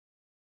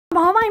ส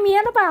มองไม่มี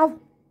หรือเปล่า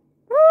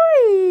อุ้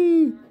ย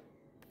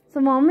ส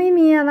มองไม่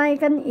มีอะไร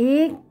กันอี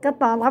กก็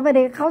ต่อรับไปเ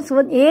ด็กเข้าส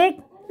วนอีก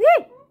นี่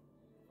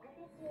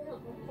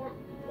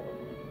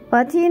ปะ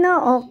ที่หน้า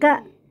อกอะ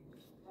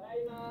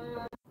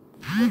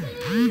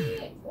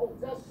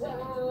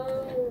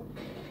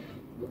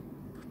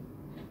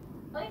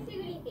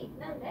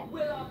เว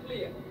ลาเป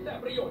ลี่ยนแต่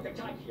ประโยชน์จาก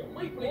ชาเขียวไ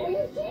ม่เปลี่ยน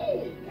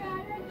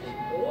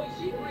โอ้ย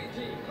ชิกรี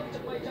ทีนอกจา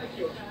กใบชาเ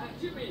ขียวนะ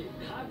ที่มี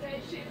คาเท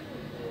ชิน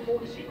โอ้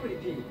ยชิกรี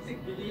ทีสิ่ง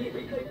ดีๆไ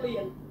ม่เคยเปลี่ย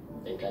น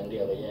เป็นครั้งเดี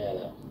ยวก็แย่แ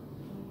ล้ว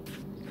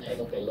ให้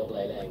ต้องเป็นโรค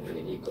ร้ายแรงอยู่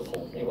ดีๆก็ค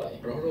งไม่ไหว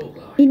เพราะโรค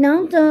ร้ายอีน้อง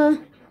เจอ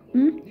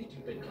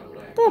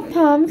ก็พ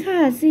ร้อมค่ะ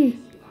สิ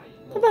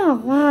เขาบอก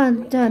ว่า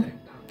จะ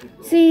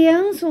เสีย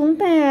งสูง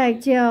แตก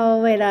เจียว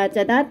เวลาจ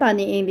ะได้ตอน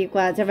นี้เองดีก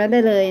ว่าจะไม่ได้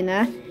เลยน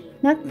ะ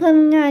นักพลัง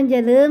งานอย่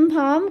าลืมพ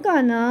ร้อมก่อ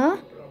นเนาะ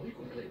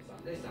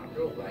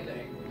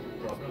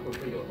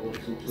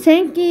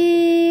Thank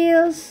you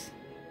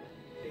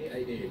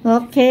โอ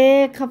เค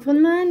ขอบคุณ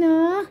มากเนา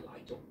ะ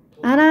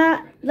เอาละ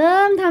เริ่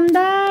มทำไ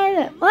ด้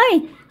เอ้ย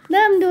เ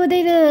ริ่มดูได้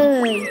เล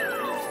ย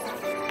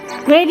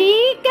Ready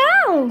go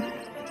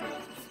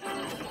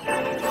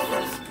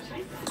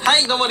はい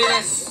どうもで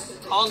す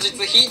本日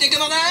引いていく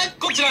のが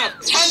こちら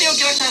サンリオ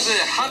キャラクターズ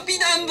ハッピー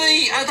ダン V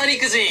当たり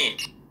くじ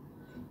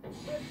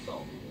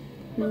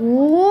โอ้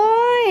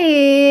ย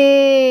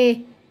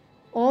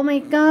โอ้ my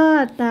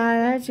god ตาย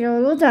แล้วเชียว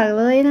รู้จัก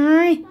เลยนา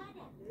ย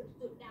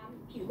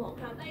ผิวหมอง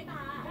คล้ำใต้ตา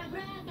แร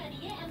กการนิ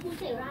เย่แอมพูเ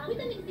ซราวิ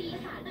ตามินซี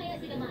ค่ะไนอะ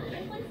ซินามายได้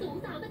ผลสูง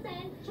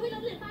 3% ช่วยล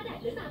ดเลือนฝ้าแดด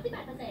หรือ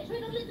 38% ช่วย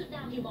ลดเลือนจุดด่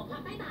างผิวหมองคล้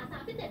ำใต้ตา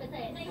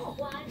 37% ใน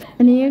 6 วัน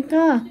อันนี้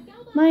ก็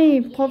ไม่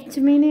พบใ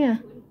ช่ไหมเนี่ย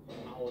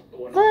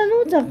ก็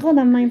รู้จักก็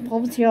ทำไมพ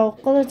บเชียว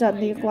ก็รู้จัก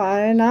ดีกว่า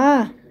เลยนะ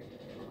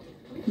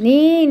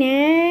นี่แ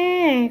น่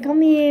เขา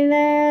มีเล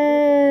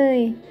ย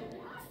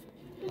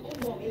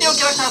サンリオ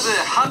キャラクターズ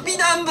ハッピー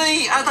ダン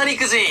V 当たり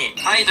くじ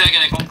はいというわけ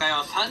で今回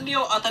はサンリ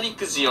オ当たり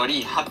くじよ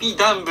りハッピー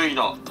ダン V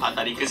の当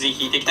たりくじ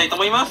引いていきたいと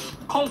思います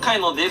今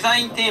回のデザ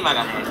インテーマ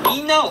がね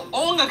みんなを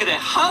音楽で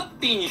ハッ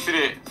ピーにす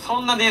るそ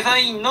んなデザ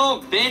イン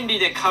の便利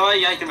で可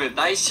愛いアイテム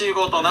大集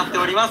合となって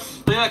おりま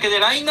すというわけで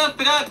ラインナッ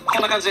プがこ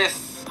んな感じで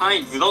すは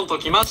いズドンと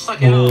きました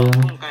けど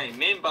今回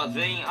メンバー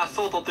全員ア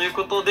ソートという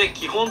ことで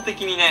基本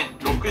的にね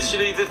6種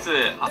類ずつ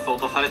アソー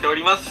トされてお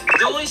ります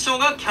上衣装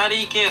がキャ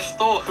リーケース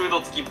とフード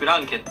付きブラ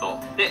ンケッ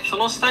トでそ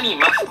の下に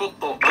マスコッ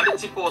トマル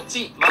チポー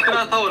チマフ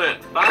ラータオル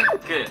バッ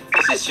グ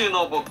そして収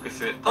納ボック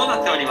スと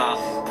なっておりま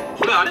す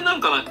これあれな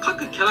んかな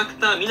各キャラク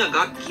ターみんな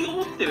楽器を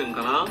持ってるん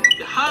かな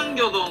でハン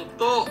ギョドン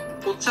と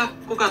ポチャ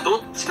ッコがど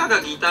っちか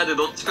がギターで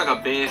どっちか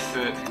がベース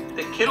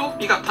でケロッ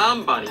ピがタ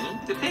ンバリ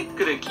ンでペッ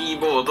クでキー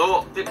ボー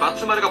ドでバ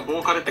ツ丸が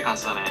ボーカルって感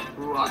じだね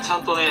うわちゃ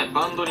んとね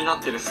バンドにな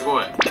ってるす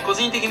ごい個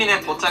人的に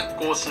ねポチャッ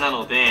コ推しな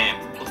ので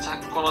ポチャ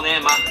ッコのね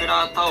マフ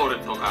ラータオル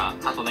とか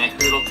あとね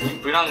フード付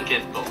きブランケ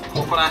ット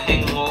ここら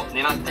辺を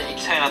狙ってい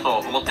きたいなと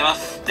思ってま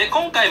すで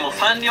今回も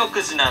サンリオ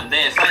くじなん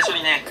で最初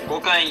にね5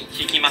回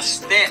引きま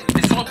して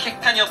でその結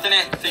果によって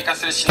ね追加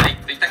するしない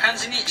といった感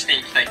じにして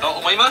いきたいと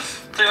思いま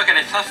すというわけ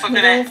で早速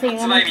ね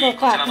発売日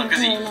こちらのく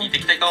じ引いて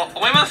いきたいと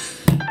思いま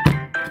す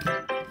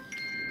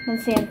มัน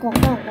เสียงของ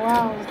เรา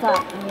จา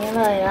กนี้เ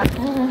ลยอะ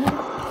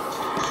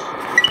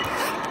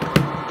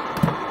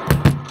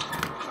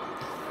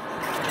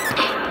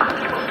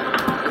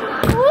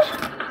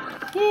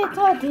พี่โท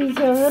ษทีเ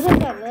ชียวรู้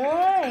จักเล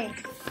ย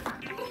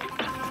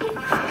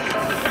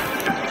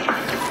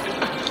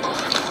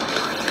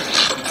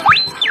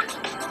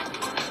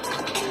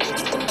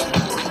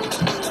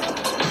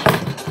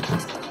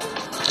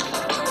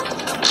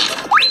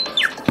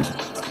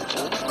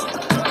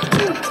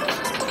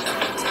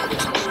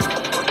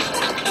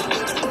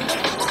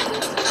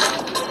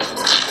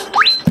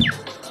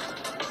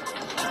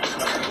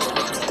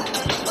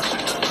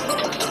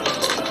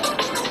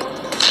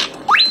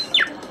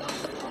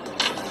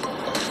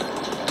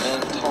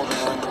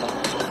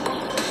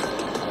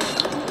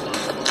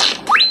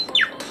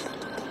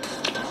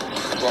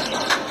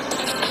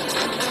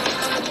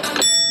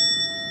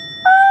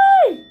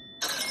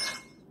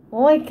โ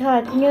อ้ยขา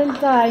ดเงิน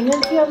จ่ายเงิน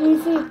เที่ยวมี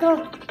สิก็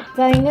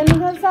จ่ายเงิน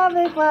ก็ทราบไป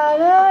กว่า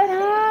เลยน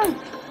ะ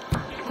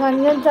ขาด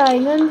เงินจ่าย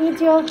เงินที่เ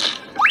ที่ยว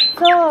โ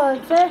ซ่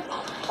เซ่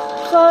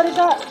โซ่ดีก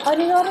ว่าอัน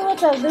นี้ก็รู้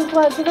จักดีก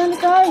ว่าใช่ไหม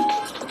ใคร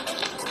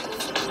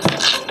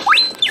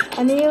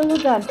อันนี้รู้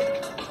จัก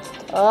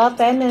แ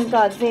ป๊บนึง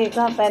ก่อนสิ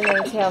ก็แป๊บนึง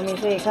เที่ยวมี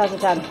สิเข้า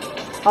จัก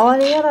เอาอัน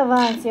นี้ก็ระ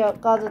วังเที่ยว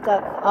ก็รู้จัก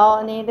เอา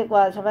อันนี้ดีกว่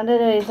าใช่ไหมได้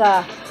เลยจ้ะ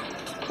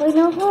เฮ้ย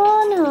น้องพ่อ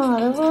หน่อย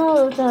แล้วก็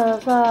รู้จัก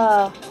ค่ะ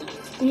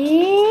อี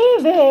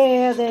เบ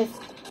เดส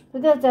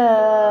ก็จะ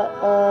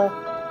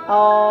เอ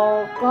า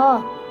ก็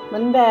เหมื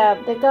อนแบบ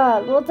แต่ก็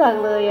รู้จัก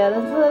เลยอ่ะ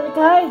นั่นคือใค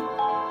ร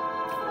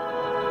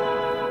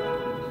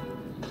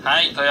は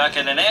いというわけ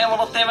でね戻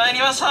ってまいり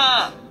ました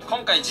こ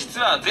今回実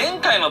は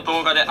前回の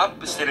動画でアッ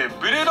プしてる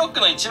ブルーロッ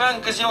クの一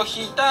番くじを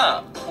引い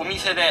たお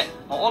店で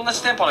もう同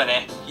じ店舗で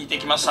ね引いて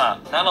きました。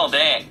なの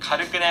で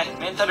軽くね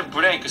メンタル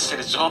ブレイクして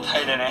る状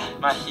態でね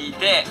引い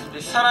て、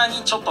でさら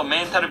にちょっと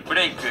メンタルブ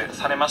レイク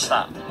されまし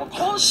た。もう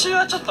今週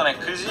はちょっとね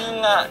くじ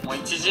運がもう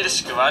著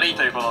しく悪い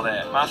ということで、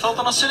アソー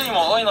トの種類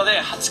も多いので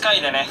8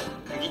回でね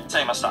区切っち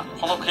ゃいました。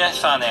この悔し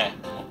さはね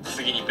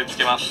次にぶつ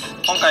けます。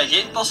今回ゲ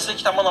ットして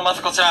きたもの、ま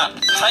ずこちら。は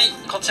い、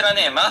こちら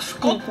ねマス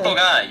コット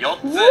が4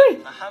つ、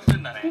半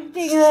分だね。จ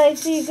ริงๆเลย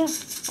สิก็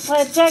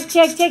เช็คเ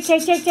ช็คเช็คเช็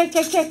คเช็คเช็คเ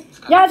ช็คเช็ค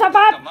ยาสะ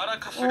บัด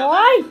โ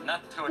อ้ย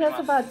ยาส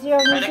ะบัดเจียว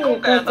ไม่สิ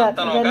ก็จัด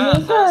อย่างนี้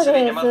ก็で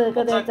す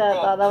ก็でจัด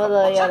ต่อเราเล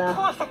ยอะนะ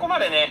そこま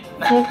でね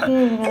เช็คกิ้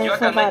งยา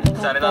สะบัด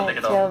あれなんだけ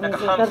どเจียวไม่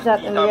สิก็จัด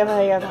อย่างนี้เล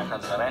ยอะนะ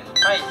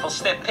はい、そし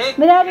てペไ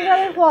ม่ได้ที่เขา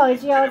ได้บอก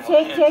เจียวเช็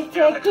คเช็คเ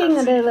ช็คกิ้ง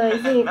เลย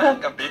สิก็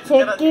เช็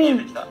คกิ้ง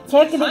เ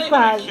ช็คดีก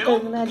ว่าตึ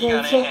งนะ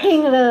เช็คกิ้ง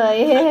เลย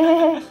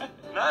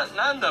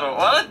なんだろう、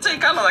笑っちゃい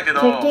かんのだけ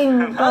ど、チェッキ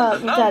ンก็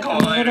จัดอย่าง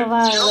นี้ว่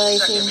าเลย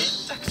สิ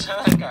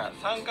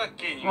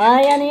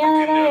あやねや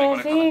ねがや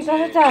しก็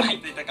จะจัด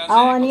เอา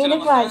อันนี้ดี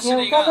กว่าเชียว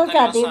ก็จะ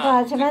จัดดีกว่า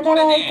ใช่ไหมได้เ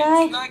ลยใช่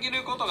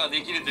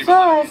そ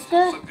うです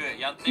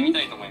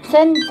船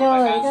長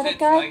いただ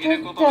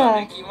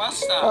きまし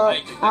た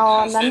เอา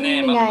นั้น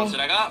ยังไง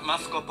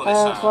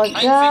こ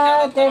ちら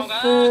で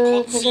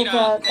す次じ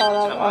ゃったら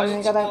お願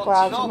いだか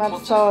らしま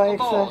すそうで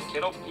す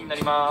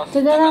そ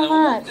れで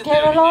はケ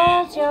ロロ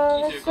ーショ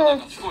ーです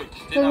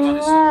ถึง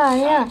ว่า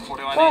เนี่ย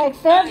ก็เอ็ก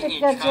เซปต์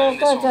จะเจอ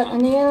ก็จัดอั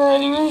นนี้เลย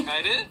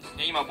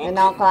で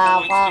น้องกล่าว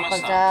ก็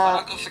จะ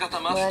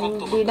เหมือน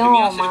ดีโน่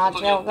มาเ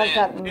ชียวก็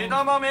จัด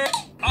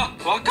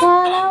ก็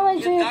แล้วไม่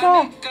ใช่ก็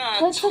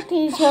สัก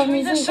ทีเชียวมี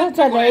สิก็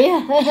จัดเลย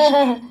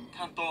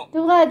ทุ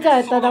กคนจัด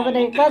แต่ประเ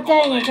ด็นก็แจ้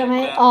งใช่ไหม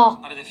อ๋อ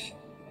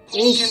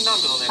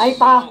ไอ้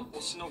ปา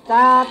จ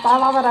ะตอน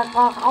เราไปแล้ว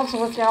ก็เข้า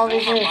สู่เชียวมี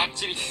สิ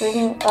ซึ่ง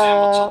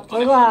ถื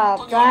อว่า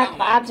แจ็ค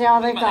ปาเชียว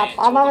เลยจัดต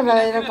อนเราไปเ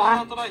ลยนะปา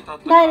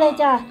ได้เลย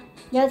จ้ะ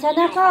เดี๋ยวฉัน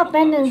ก็เ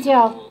ป็นหนึ่งเชี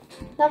ยว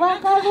แต่ว่า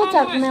ก็รู้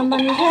จักเนี่ยมั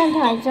นแค่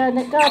ถ่ายเจอ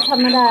ก็ธรร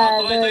มดา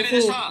เลยสิ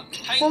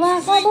แต่ว่า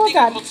ก็รู้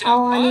จักเอา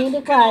อันนี้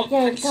ดีกว่าจะ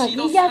ถอด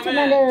ยิ่งยากขึ้น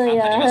มาเลย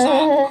อ่ะรู้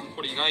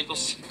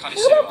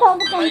จักพร้อม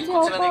กันเชีย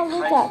วก็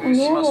รู้จักอัน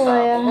นี้เล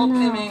ยอ่ะนะ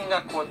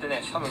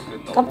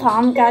ก็พร้อ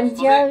มกันเ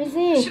ชียว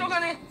สิ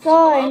โซ่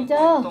เอ็นเจ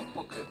อ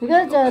ก็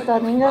เจอตอน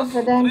นี้ก็แส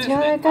ดงเชียว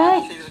เลยกัน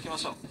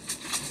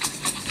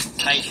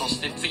はい、そし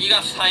て次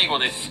が最後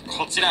です。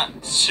こちら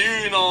収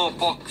納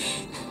ボックス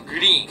グ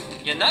リー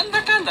ン。いやなん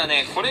だかんだ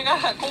ねこれが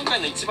今回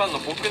の一番の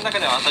僕の中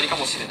では当たりか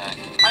もしれない。は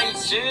い、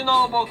収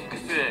納ボック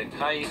ス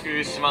開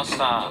封しまし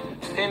た。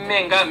店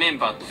面がメン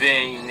バー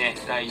全員ね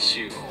大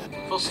集合、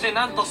そして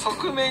なんと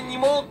側面に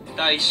も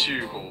大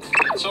集合。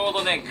ちょう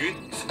どねグ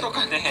ッズと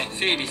かね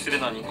整理する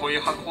のにこうい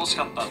う箱欲し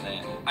かったん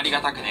であり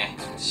がたくね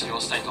使用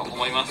したいと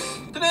思います。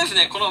とりあえず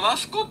ねこのマ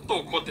スコット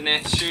をこうやって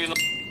ね収納。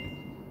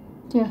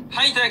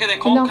はい、というわけで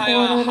今回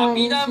はハ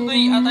ピダン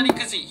V 当たり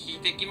くじ引い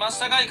てきまし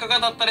たがいかが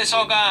だったでし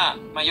ょうか。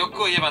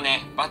欲を言えば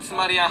ねバツ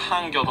丸や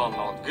ハンギョドン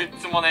のグッ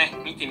ズもね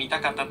見てみた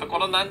かったとこ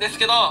ろなんです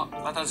けど、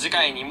また次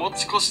回に持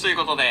ち越しという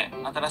ことで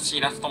新しい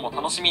イラストも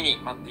楽しみに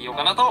待っていよう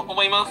かなと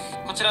思います。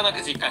こちらの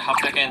くじ1回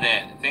800円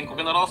で全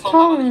国のローソ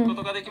ンなどで引くこ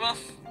とができま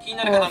す。気に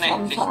なる方ね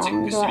ぜひチェ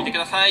ックしてみてく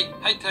ださい。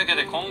はい、というわけ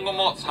で今後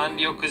もサン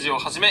リオくじを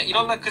はじめい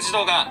ろんなくじ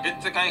動画グ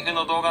ッズ開封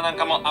の動画なん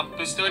かもアッ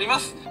プしておりま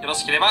す。よろ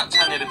しければチ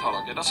ャンネル登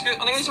録よろしく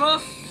お願いしま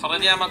す。それ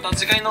ではまた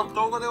次回の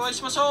動画でお会い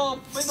しましょう。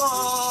バイバ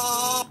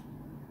ーイ。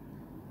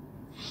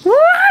ว้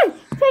าย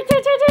เช็คเช็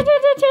คเช็คเช็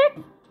คเช็คเช็ค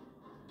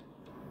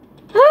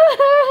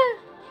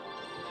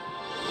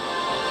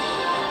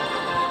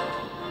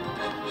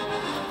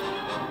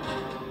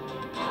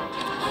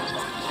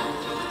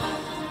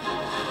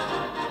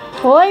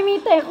โอ้ยมี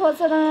แต่โฆ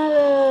ษณาเล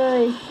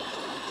ย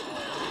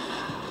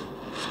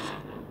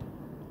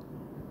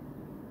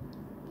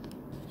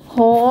โ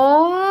อ้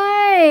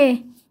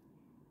ย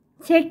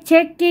เช็คเช็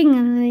คกิ้งอ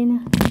ะไรน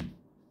ะ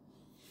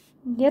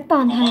เดี๋ยวตอ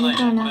นทัน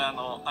ก่อนนะ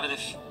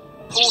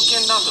刀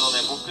剣乱舞のね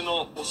僕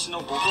の推し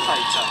の5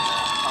歳ちゃんの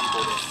担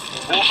当で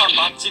す。防犯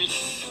バッチリで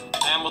す。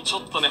もうちょ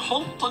っとね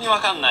本当にわ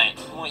かんない。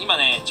もう今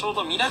ねちょう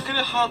どミラクル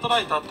ハート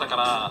ライトあったか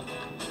ら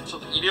ちょっ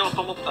と入れよう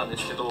と思ったんで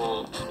すけ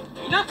ど、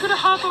ミラクル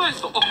ハートライ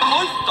トもう一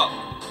個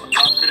ミ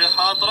ラクル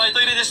ハートライト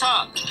入れでした。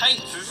はい、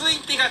続い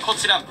てがこ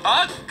ちら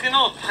バッグ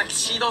のタキ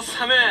シード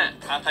サム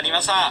当たり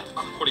ました。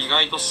これ意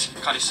外としっ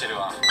かりしてる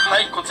わ。は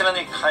い、こちら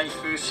ね開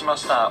封しま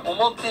した。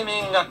表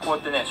面がこうやっ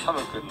てねサ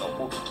ムくんの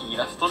大きいイ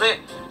ラストで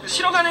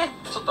後ろがね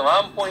ちょっと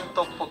ワンポイン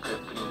トっぽく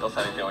プリント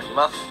されており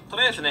ます。と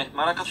りあえずね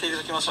マラカス入れ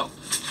ときましょう。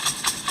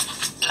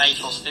はい、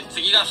そして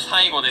次が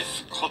最後で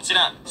す。こち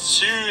ら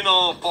収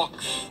納ボッ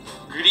クス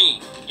グ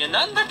リーン。いや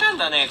なんだかん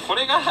だねこ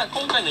れが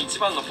今回の一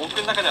番の僕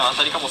の中では当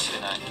たりかもしれ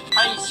ない。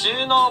はい、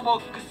収納ボ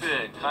ック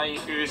ス開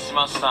封し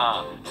まし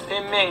た。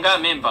店面が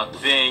メンバ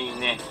ー全員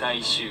ね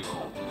大集合、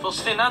そ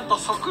してなんと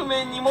側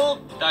面にも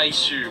大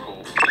集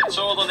合。ち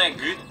ょうどね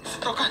グッズ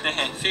とかね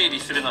整理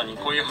するのに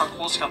こういう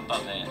箱欲しかった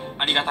んで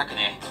ありがたく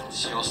ね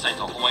使用したい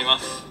と思いま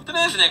す。とり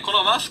あえずねこ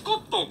のマスコ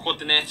ットをこうやっ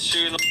てね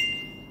収納。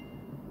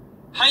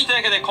はい、という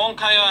わけで今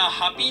回は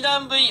ハピダ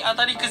ン V 当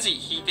たりくじ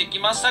引いてき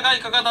ましたが、い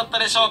かがだった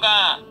でしょう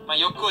か。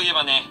欲を言え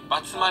ばね、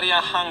バツマリ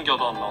アハンギョ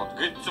ドンの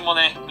グッズも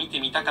ね、見て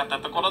みたかった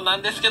ところな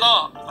んですけど、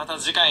また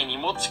次回に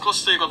持ち越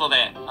しということ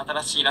で、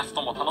新しいイラス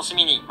トも楽し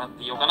みに待っ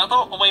ていようかな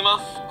と思いま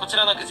す。こち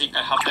らのくじ1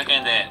回800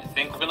円で、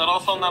全国のロ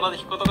ーソンなどで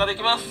引くことがで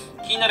きます。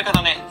気になる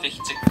方ね、ぜ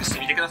ひチェックして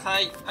みてくださ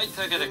い。はい、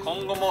というわけで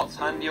今後も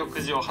サンリオく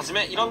じをはじ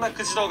め、いろんな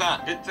くじ動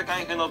画、グッズ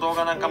開封の動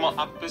画なんかも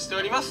アップして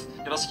おります。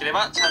よろしけれ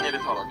ばチャンネル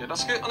登録よろ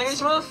しくお願い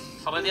しま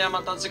す。それでは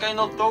また次回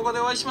の動画で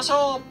お会いしまし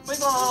ょう。バイ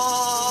バ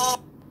ー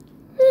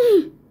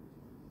イ。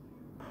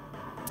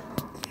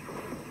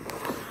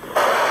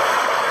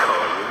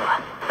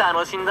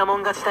楽しんだも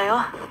ん勝ちだ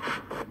よ。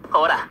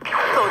ほら解き放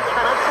っ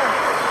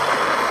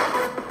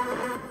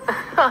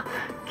ちゃう。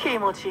気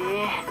持ちいい。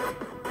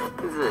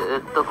ず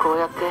ーっとこう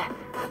やって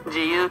自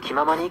由気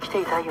ままに生きて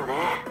いたいよね。